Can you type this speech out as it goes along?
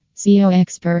SEO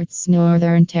Experts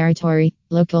Northern Territory.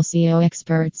 Local SEO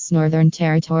Experts Northern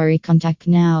Territory. Contact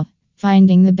now.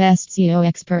 Finding the best SEO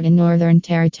expert in Northern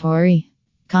Territory.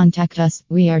 Contact us.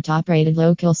 We are top-rated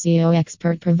local SEO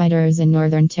expert providers in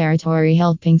Northern Territory,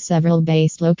 helping several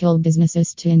based local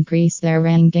businesses to increase their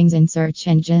rankings in search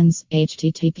engines.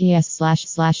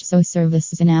 https://so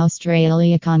services in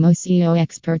Australia. Como SEO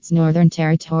Experts Northern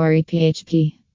Territory PHP